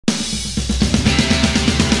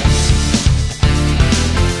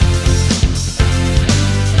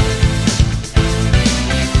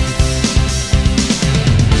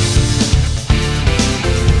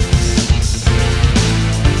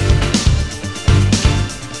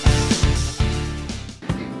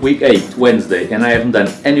week 8, Wednesday, and I haven't done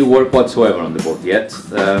any work whatsoever on the boat yet,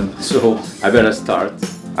 so I better start.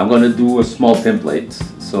 I'm gonna do a small template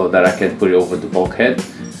so that I can put it over the bulkhead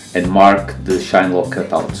and mark the shine lock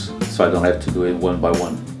cutouts, so I don't have to do it one by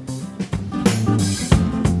one.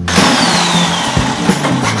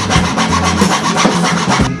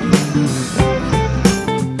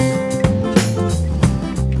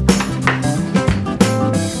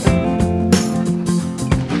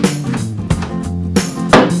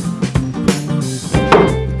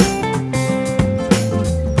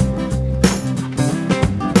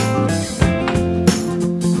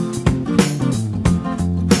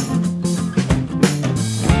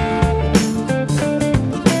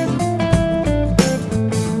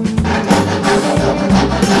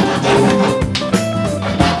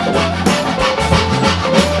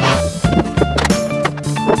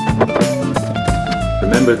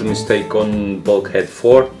 Remember the mistake on bulkhead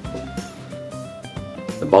 4?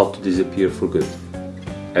 About to disappear for good,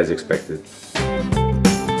 as expected.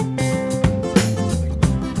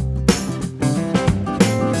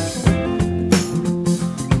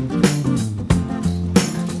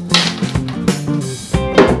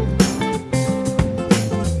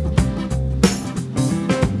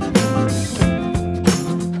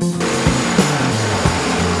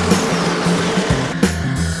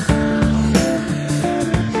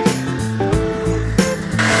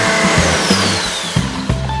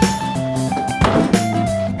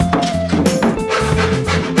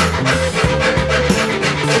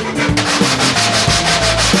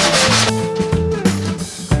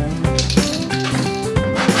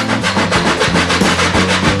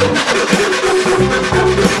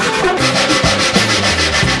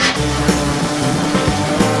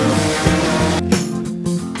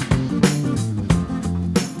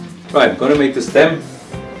 Right, I'm gonna make the stem,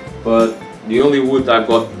 but the only wood I've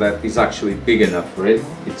got that is actually big enough for it,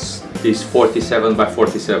 it's this 47 by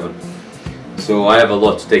 47. So I have a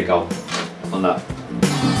lot to take out on that.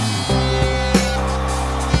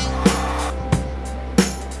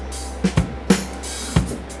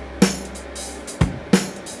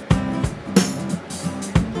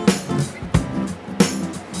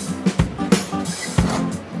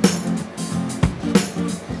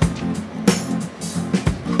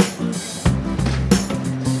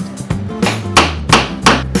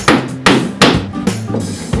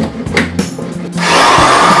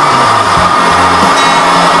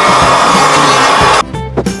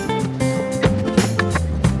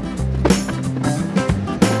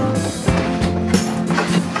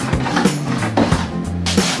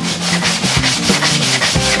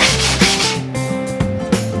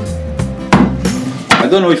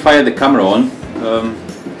 I don't know if I had the camera on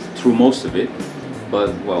through most of it,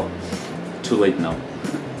 but well, too late now.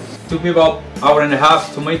 Took me about an hour and a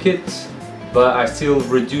half to make it, but I still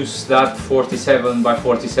reduced that 47 by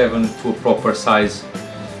 47 to a proper size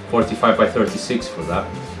 45 by 36 for that.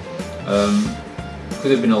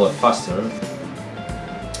 Could have been a lot faster.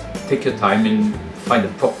 Take your time and find a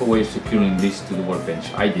proper way of securing this to the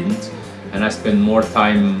workbench. I didn't, and I spent more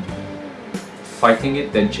time fighting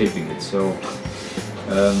it than shaping it. So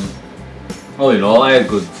all in all, I had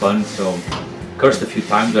good fun. So cursed a few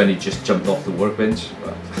times when it just jumped off the workbench,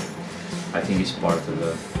 but I think it's part of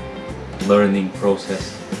the learning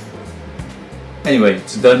process. Anyway,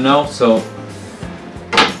 it's done now, so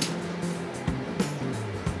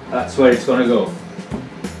that's where it's gonna go.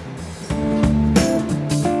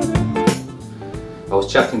 I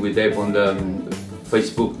was chatting with Dave on the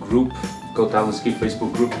Facebook group, Goat Island Skiff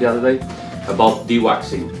Facebook group the other day, about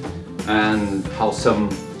dewaxing and how some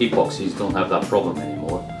epoxies don't have that problem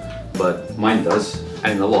anymore, but mine does,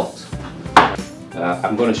 and a lot.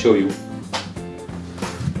 I'm gonna show you.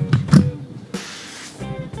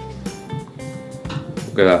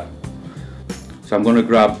 Look at that. So I'm gonna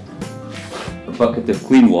grab a bucket of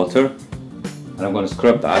clean water and I'm gonna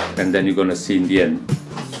scrub that, and then you're gonna see in the end.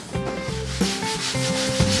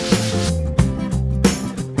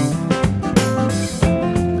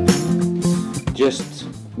 Just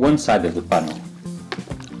one side of the panel.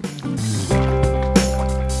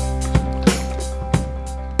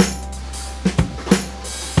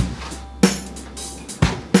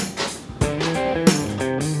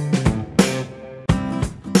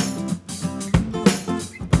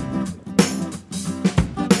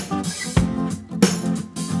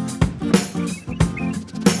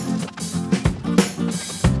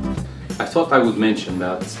 I thought I would mention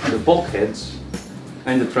that the bulkheads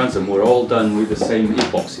and the transom were all done with the same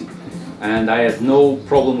epoxy, and I had no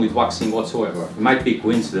problem with waxing whatsoever. It might be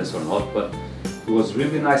coincidence or not, but it was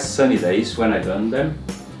really nice sunny days when I done them,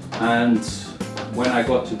 and when I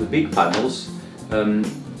got to the big panels,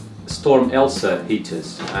 Storm Elsa hit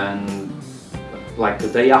us, and like the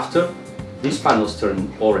day after, these panels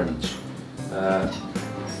turned orange.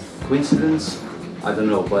 Coincidence? I don't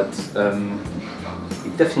know, but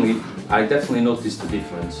I definitely noticed the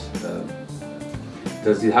difference.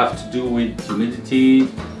 Does it have to do with humidity,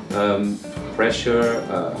 pressure,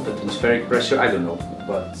 atmospheric pressure? I don't know,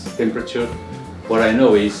 but temperature. What I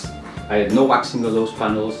know is I had no waxing of those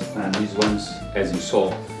panels, and these ones, as you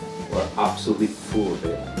saw, were absolutely full of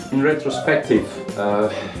it. In retrospective,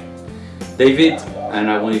 David, and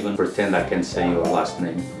I won't even pretend I can say your last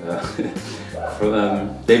name,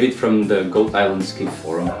 David from the Goat Island Skiff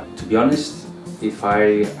forum. To be honest, if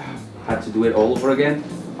I had to do it all over again,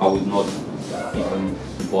 I would not even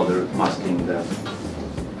bother masking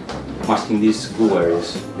these glue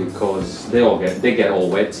areas, because they get all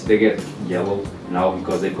wet, they get yellow now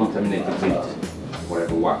because they contaminated with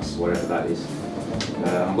whatever wax, whatever that is.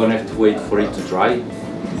 I'm gonna have to wait for it to dry,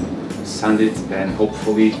 sand it, and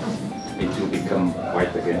hopefully it will become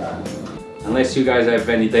white again. Unless you guys have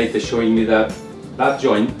any data showing me that that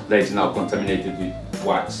joint that is now contaminated with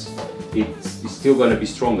wax, it's still gonna be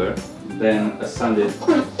stronger than a sanded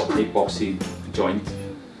epoxy joint,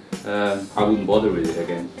 I wouldn't bother with it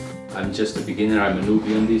again. I'm just a beginner, I'm a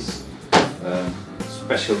newbie on this,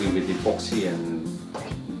 especially with epoxy and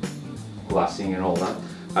glassing and all that.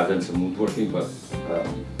 I've done some woodworking, but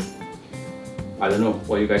I don't know,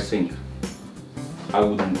 what do you guys think? I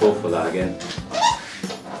wouldn't go for that again.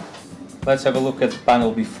 Let's have a look at the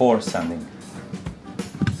panel before sanding.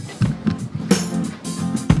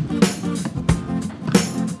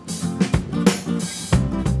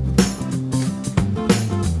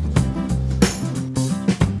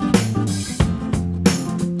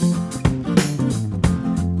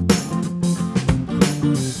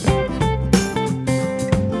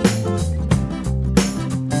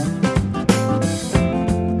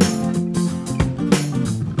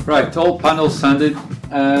 Right, all panels sanded,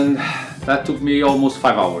 and that took me almost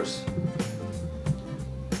 5 hours.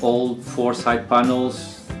 All 4 side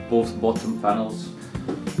panels, both bottom panels.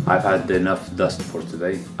 I've had enough dust for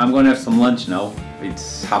today. I'm gonna have some lunch now.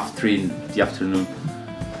 It's 3:30 in the afternoon.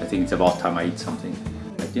 I think it's about time I eat something.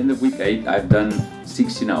 At the end of week 8, I've done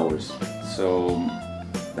 16 hours. So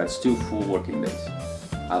that's 2 full working days.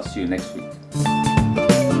 I'll see you next week.